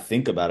 And if I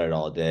think about it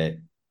all day,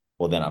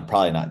 well, then I'm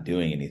probably not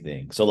doing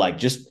anything. So like,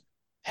 just,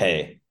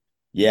 hey,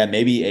 yeah,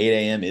 maybe 8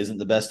 a.m. isn't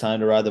the best time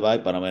to ride the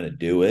bike, but I'm going to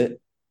do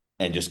it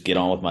and just get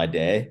on with my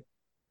day.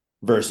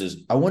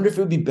 Versus, I wonder if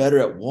it would be better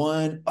at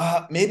 1.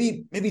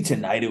 Maybe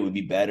tonight it would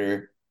be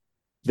better.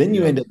 Then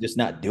you end up just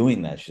not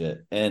doing that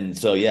shit. And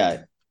so,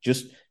 yeah,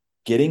 just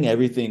getting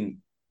everything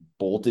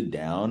bolted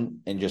down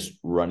and just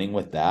running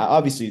with that.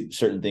 Obviously,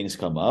 certain things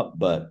come up,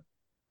 but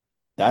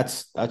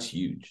that's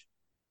huge.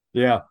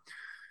 Yeah.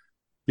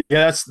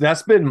 Yeah,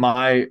 that's been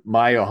my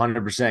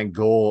 100%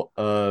 goal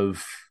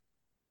of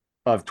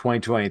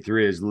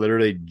 2023 is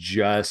literally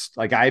just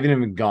like, I haven't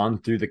even gone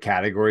through the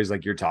categories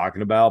like you're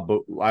talking about,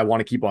 but I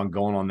want to keep on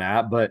going on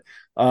that. But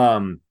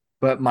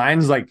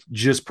mine's like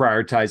just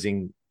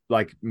prioritizing,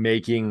 like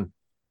making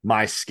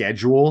my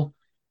schedule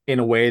in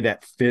a way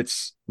that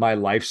fits my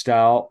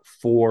lifestyle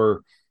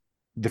for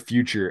the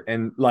future.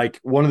 And like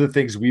one of the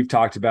things we've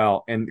talked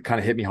about and kind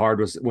of hit me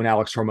hard was when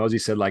Alex Hormozy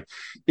said, like,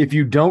 if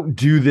you don't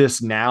do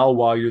this now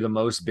while you're the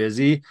most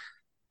busy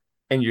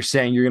and you're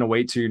saying you're going to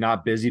wait till you're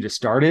not busy to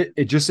start it,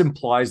 it just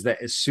implies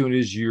that as soon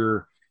as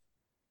you're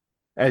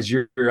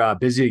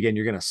busy again,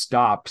 you're going to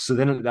stop. So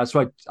then that's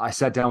why I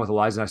sat down with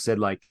Eliza and I said,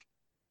 like,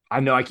 I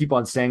know I keep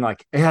on saying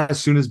like, yeah,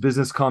 as soon as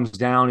business calms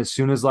down, as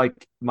soon as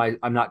like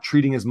I'm not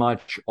treating as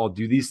much, I'll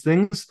do these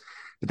things.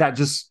 but that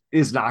just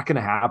is not going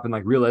to happen.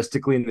 Like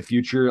realistically in the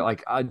future,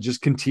 like I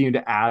just continue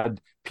to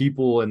add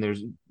people, and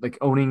there's like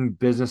owning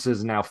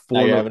businesses now Now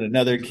for you're having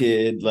another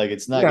kid. Like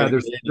it's not yeah,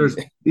 gonna there's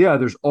yeah,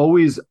 there's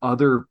always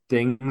other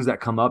things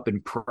that come up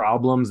and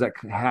problems that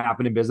can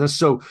happen in business.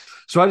 So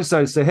I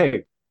decided to say,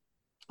 hey,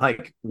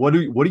 like what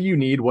do you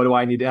need? What do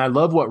I need? And I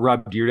love what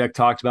Rob Dyrdek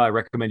talked about. I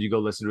recommend you go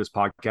listen to his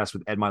podcast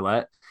with Ed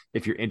Milet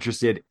if you're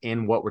interested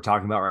in what we're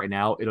talking about right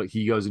now.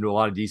 He goes into a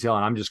lot of detail,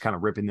 and I'm just kind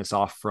of ripping this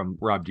off from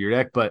Rob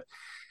Dyrdek, but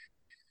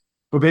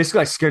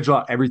basically I schedule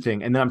out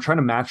everything, and then I'm trying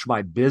to match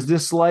my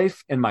business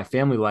life and my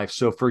family life.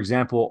 So for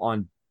example,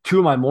 on two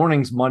of my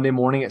mornings, Monday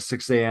morning at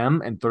 6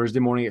 a.m. and Thursday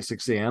morning at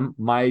 6 a.m.,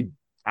 my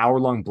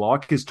hour-long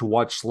block is to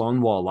watch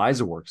Sloan while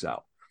Eliza works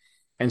out.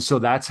 And so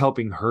that's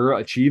helping her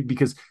achieve,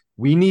 because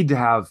we need to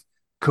have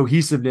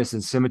cohesiveness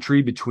and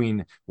symmetry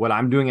between what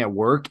I'm doing at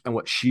work and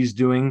what she's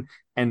doing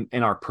and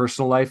in our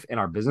personal life and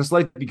our business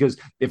life. Because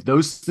if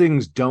those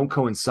things don't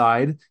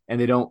coincide and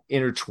they don't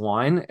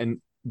intertwine,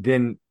 and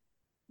then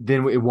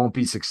it won't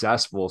be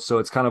successful. So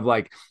it's kind of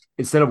like,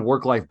 instead of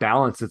work-life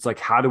balance, it's like,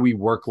 how do we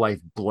work-life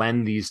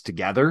blend these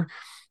together?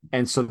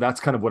 And so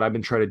that's kind of what I've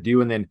been trying to do.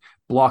 And then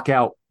block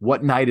out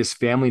what night is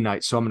family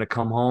night. So I'm going to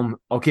come home.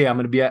 Okay, I'm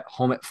going to be at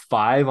home at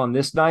 5 on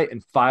this night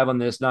and 5 on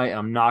this night. And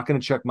I'm not going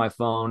to check my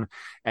phone.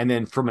 And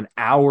then from an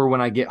hour when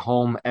I get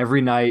home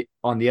every night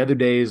on the other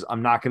days,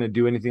 I'm not going to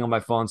do anything on my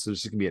phone. So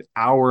there's just going to be an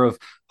hour of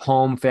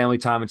home family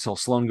time until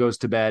Sloan goes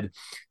to bed.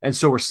 And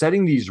so we're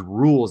setting these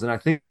rules. And I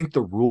think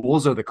the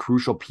rules are the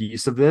crucial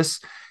piece of this.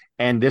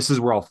 And this is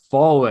where I'll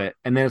follow it.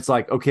 And then it's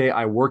like, okay,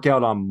 I work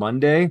out on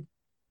Monday,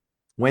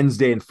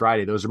 Wednesday, and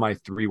Friday. Those are my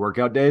 3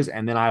 workout days.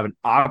 And then I have an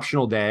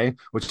optional day,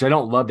 which I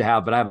don't love to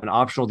have, but I have an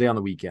optional day on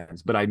the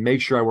weekends. But I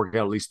make sure I work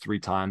out at least 3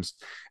 times,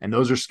 and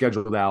those are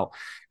scheduled out.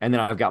 And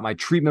then I've got my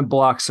treatment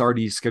blocks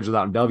already scheduled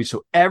out in Bellevue.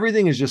 So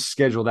everything is just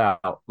scheduled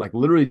out, like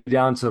literally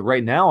down to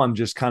right now. I'm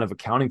just kind of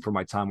accounting for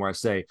my time, where I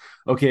say,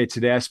 okay,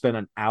 today I spent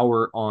an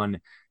hour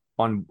on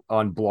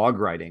blog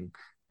writing.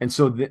 And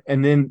so,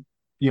 and then,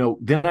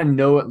 then I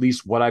know at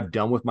least what I've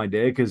done with my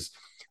day. Because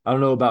I don't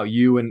know about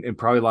you and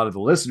probably a lot of the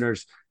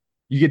listeners,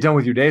 you get done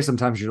with your day,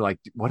 sometimes you're like,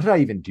 what did I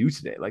even do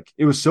today? Like,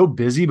 it was so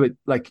busy, but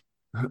like,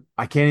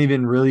 I can't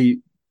even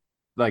really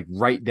like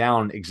write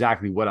down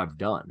exactly what I've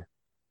done.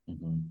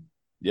 Mm-hmm.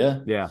 Yeah.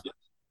 Yeah.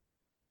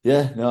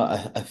 Yeah. No,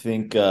 I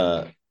think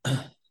I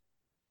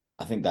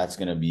think that's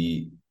gonna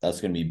be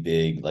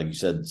big. Like you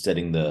said,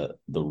 setting the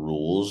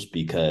rules,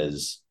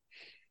 because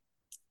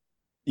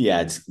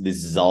this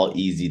is all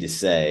easy to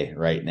say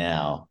right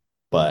now,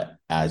 but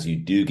as you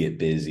do get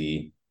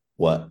busy,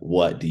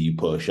 what do you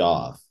push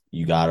off?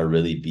 You got to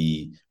really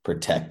be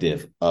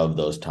protective of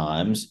those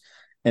times.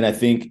 And I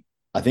think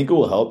it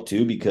will help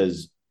too,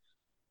 because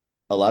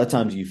a lot of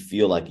times you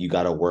feel like you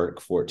got to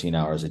work 14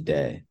 hours a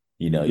day.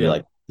 You're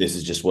like, this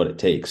is just what it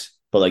takes.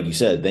 But like you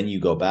said, then you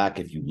go back,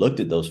 if you looked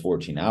at those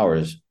 14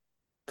 hours,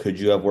 could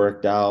you have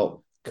worked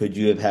out? Could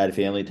you have had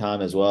family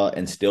time as well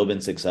and still been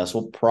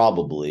successful?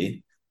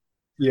 Probably.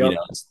 Yeah.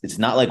 It's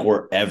not like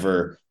we're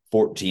ever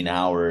 14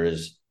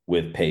 hours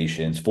with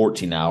patience,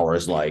 14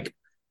 hours like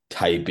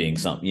typing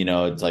something,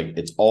 it's like,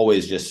 it's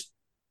always just,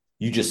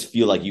 you just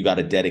feel like you got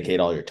to dedicate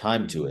all your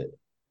time to it.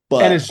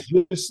 But and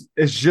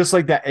it's just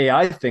like that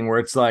AI thing, where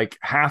it's like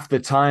half the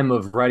time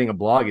of writing a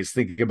blog is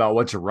thinking about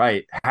what to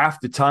write.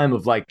 Half the time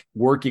of like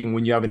working,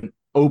 when you have an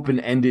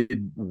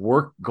open-ended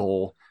work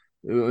goal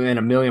and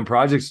a million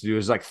projects to do,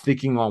 is like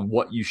thinking on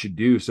what you should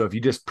do. So if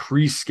you just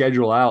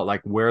pre-schedule out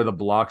like where the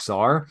blocks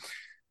are,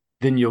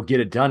 then you'll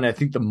get it done. And I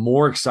think the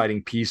more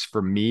exciting piece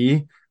for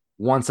me,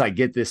 once I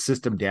get this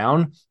system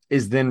down,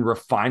 is then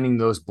refining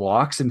those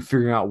blocks and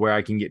figuring out where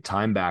I can get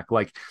time back.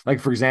 Like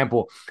for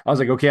example, I was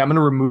like, okay, I'm going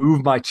to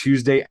remove my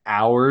Tuesday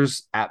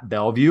hours at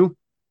Bellevue.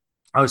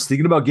 I was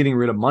thinking about getting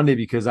rid of Monday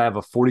because I have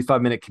a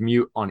 45-minute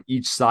commute on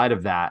each side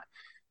of that.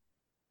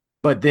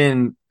 But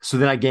then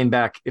I gain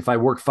back, if I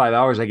work 5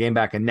 hours, I gain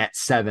back a net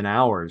 7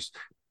 hours.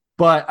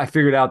 But I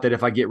figured out that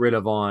if I get rid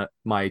of on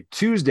my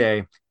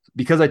Tuesday,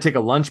 because I take a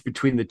lunch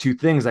between the two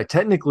things, I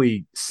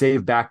technically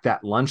save back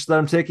that lunch that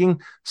I'm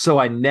taking. So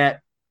I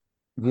net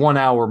 1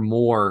 hour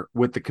more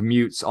with the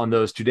commutes on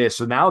those 2 days.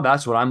 So now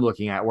that's what I'm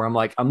looking at, where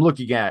I'm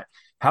looking at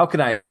how can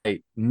I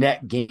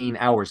net gain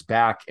hours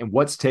back, and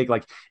what's take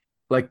like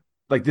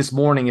this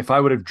morning, if I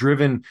would have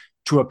driven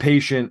to a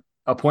patient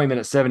appointment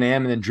at 7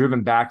 a.m. and then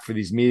driven back for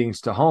these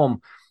meetings to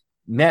home,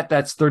 net,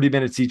 that's 30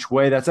 minutes each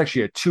way. That's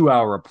actually a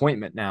 2-hour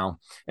appointment now.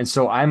 And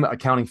so I'm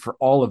accounting for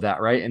all of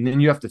that, right? And then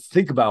you have to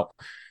think about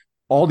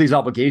all these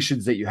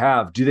obligations that you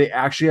have. Do they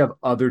actually have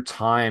other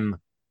time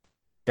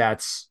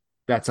that's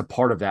a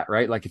part of that,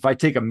 right? Like if I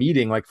take a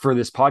meeting, like for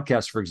this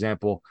podcast, for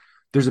example,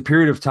 there's a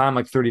period of time,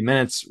 like 30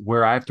 minutes,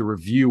 where I have to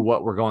review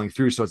what we're going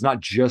through. So it's not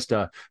just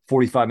a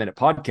 45-minute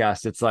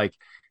podcast. It's like,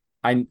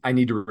 I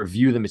need to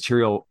review the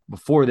material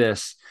before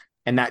this,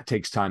 and that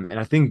takes time. And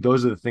I think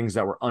those are the things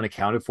that were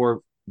unaccounted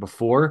for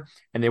before,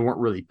 and they weren't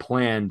really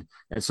planned.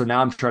 And so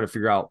now I'm trying to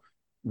figure out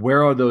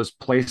where are those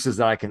places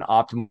that I can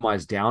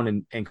optimize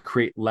down and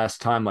create less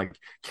time? Like,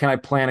 can I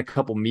plan a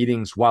couple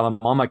meetings while I'm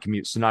on my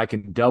commute so now I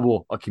can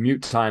double a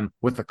commute time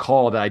with a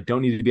call that I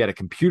don't need to be at a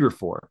computer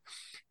for?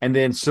 And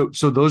then so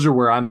those are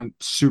where I'm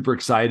super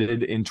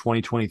excited in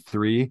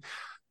 2023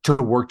 to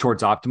work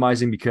towards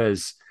optimizing,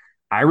 because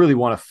I really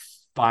want to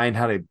find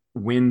how to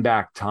win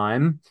back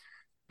time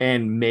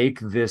and make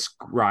this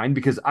grind,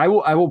 because I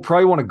will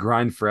probably want to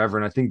grind forever.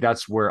 And I think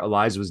that's where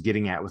Eliza was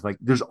getting at with like,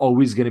 there's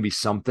always going to be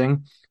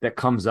something that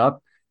comes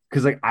up,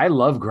 because like I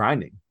love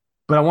grinding,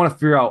 but I want to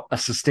figure out a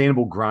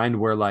sustainable grind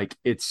where like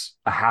it's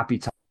a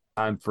happy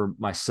time for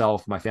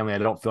myself, my family. I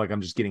don't feel like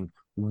I'm just getting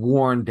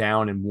worn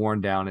down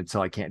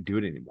until I can't do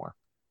it anymore.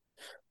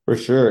 For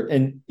sure.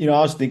 And, I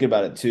was thinking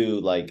about it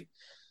too, like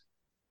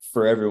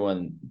for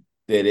everyone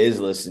that is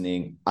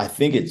listening, I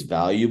think it's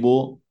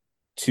valuable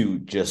to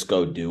just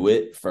go do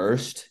it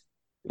first,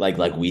 like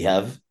we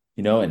have,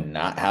 and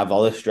not have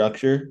all the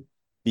structure,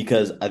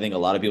 because I think a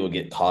lot of people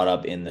get caught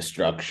up in the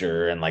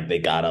structure and like they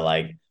gotta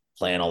like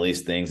plan all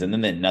these things, and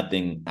then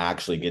nothing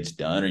actually gets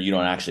done or you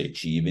don't actually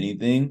achieve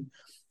anything.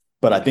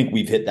 But I think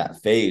we've hit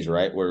that phase,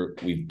 right, where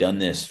we've done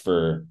this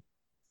for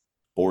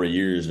 4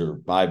 years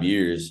or 5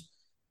 years,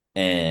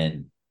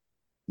 and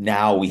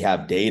now we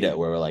have data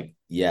where we're like,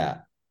 yeah,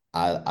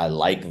 I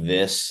like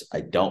this,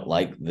 I don't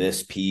like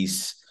this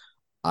piece,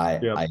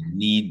 I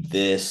need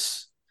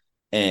this.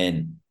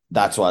 And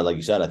that's why, like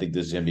you said, I think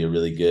this is going to be a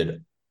really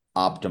good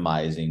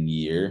optimizing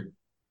year,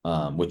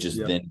 which is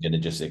then going to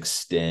just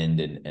extend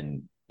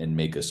and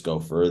make us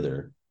go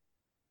further.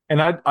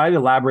 And I'd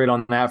elaborate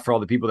on that for all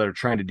the people that are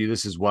trying to do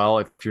this as well.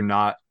 If you're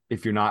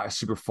not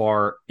super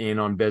far in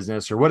on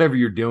business or whatever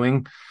you're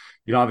doing,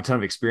 you don't have a ton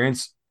of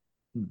experience.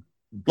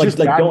 Like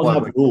don't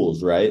have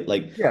rules, right?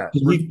 Like, yeah,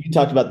 we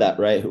talked about that,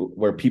 right?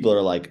 Where people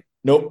are like,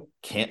 nope,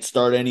 can't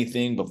start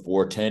anything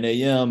before 10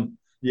 a.m.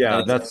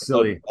 Yeah, that's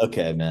silly.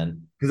 Okay,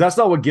 man. Because that's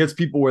not what gets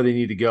people where they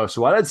need to go.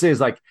 So what I'd say is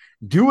like,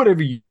 do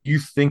whatever you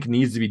think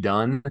needs to be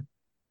done,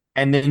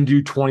 and then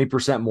do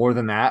 20% more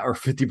than that or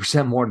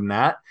 50% more than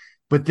that.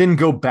 But then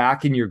go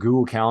back in your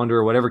Google Calendar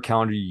or whatever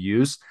calendar you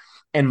use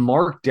and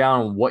mark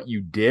down what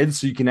you did,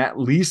 so you can at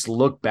least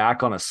look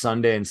back on a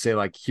Sunday and say,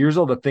 like, here's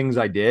all the things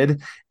I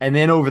did. And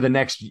then over the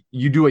next,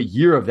 you do a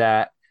year of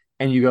that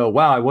and you go,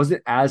 wow, I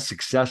wasn't as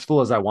successful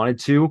as I wanted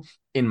to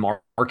in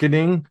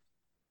marketing.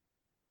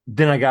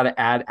 Then I got to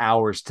add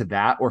hours to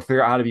that or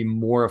figure out how to be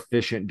more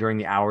efficient during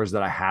the hours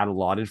that I had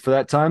allotted for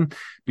that time.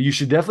 But you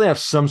should definitely have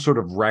some sort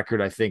of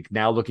record. I think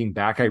now looking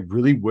back, I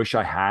really wish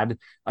I had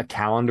a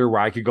calendar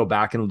where I could go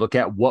back and look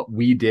at what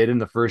we did in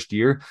the first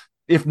year,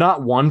 if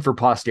not one for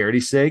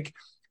posterity's sake,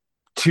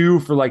 two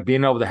for like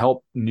being able to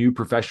help new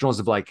professionals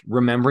of like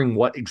remembering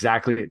what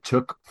exactly it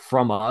took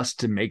from us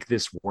to make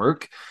this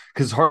work.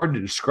 Cause it's hard to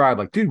describe,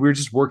 like, dude, we were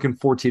just working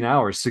 14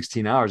 hours,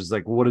 16 hours. It's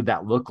like, what did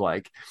that look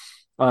like?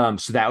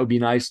 So that would be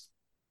nice.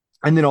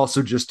 And then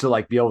also just to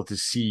like be able to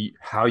see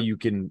how you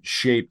can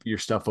shape your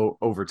stuff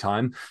over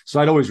time.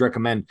 So I'd always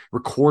recommend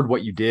record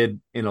what you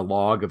did in a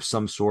log of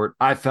some sort.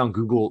 I found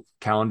Google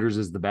Calendars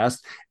is the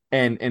best.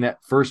 And at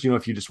first,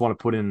 if you just want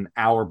to put in an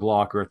hour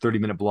block or a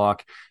 30-minute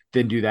block,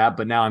 then do that.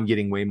 But now I'm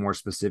getting way more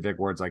specific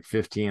where it's like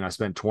 15. I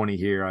spent 20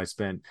 here. I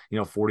spent,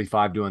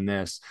 45 doing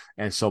this.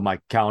 And so my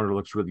calendar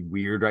looks really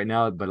weird right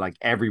now, but like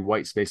every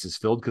white space is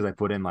filled because I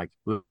put in like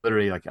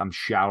literally like I'm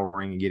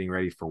showering and getting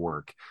ready for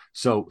work.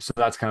 So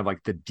that's kind of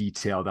like the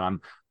detail that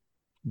I'm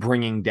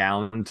bringing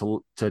down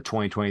to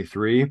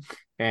 2023.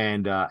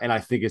 And I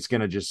think it's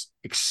going to just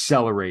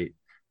accelerate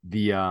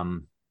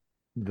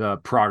the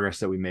progress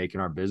that we make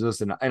in our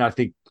business. And I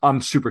think I'm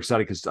super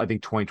excited because I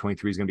think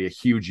 2023 is going to be a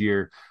huge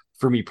year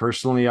for me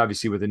personally,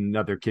 obviously with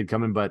another kid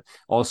coming, but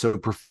also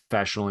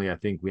professionally. I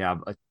think we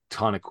have a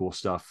ton of cool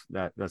stuff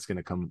that's going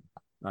to come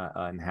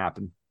and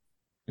happen.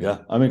 Yeah,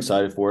 I'm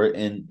excited for it.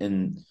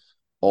 And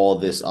all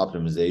this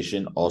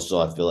optimization also,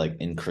 I feel like,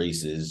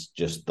 increases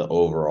just the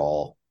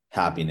overall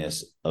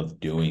happiness of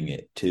doing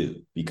it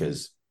too,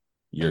 because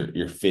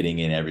you're fitting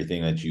in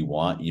everything that you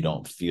want. You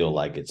don't feel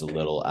like it's a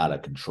little out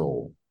of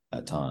control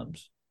at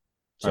times.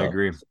 So I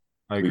agree.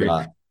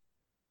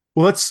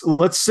 Well,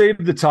 let's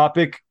save the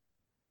topic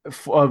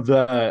of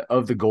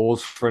the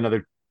goals for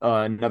another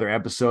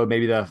episode.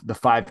 Maybe the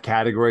 5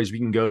 categories we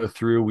can go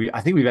through. I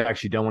think we've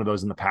actually done one of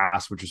those in the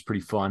past, which was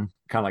pretty fun.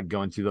 Kind of like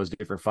going through those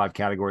different 5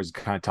 categories,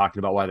 kind of talking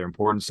about why they're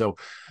important. So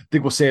I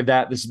think we'll save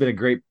that. This has been a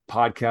great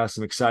podcast.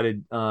 I'm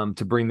excited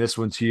to bring this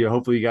one to you.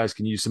 Hopefully you guys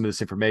can use some of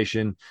this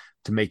information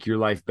to make your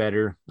life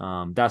better.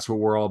 That's what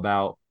we're all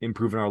about,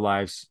 improving our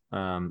lives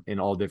in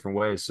all different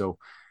ways. So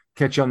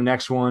catch you on the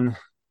next one.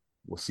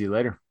 We'll see you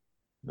later.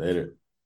 Later.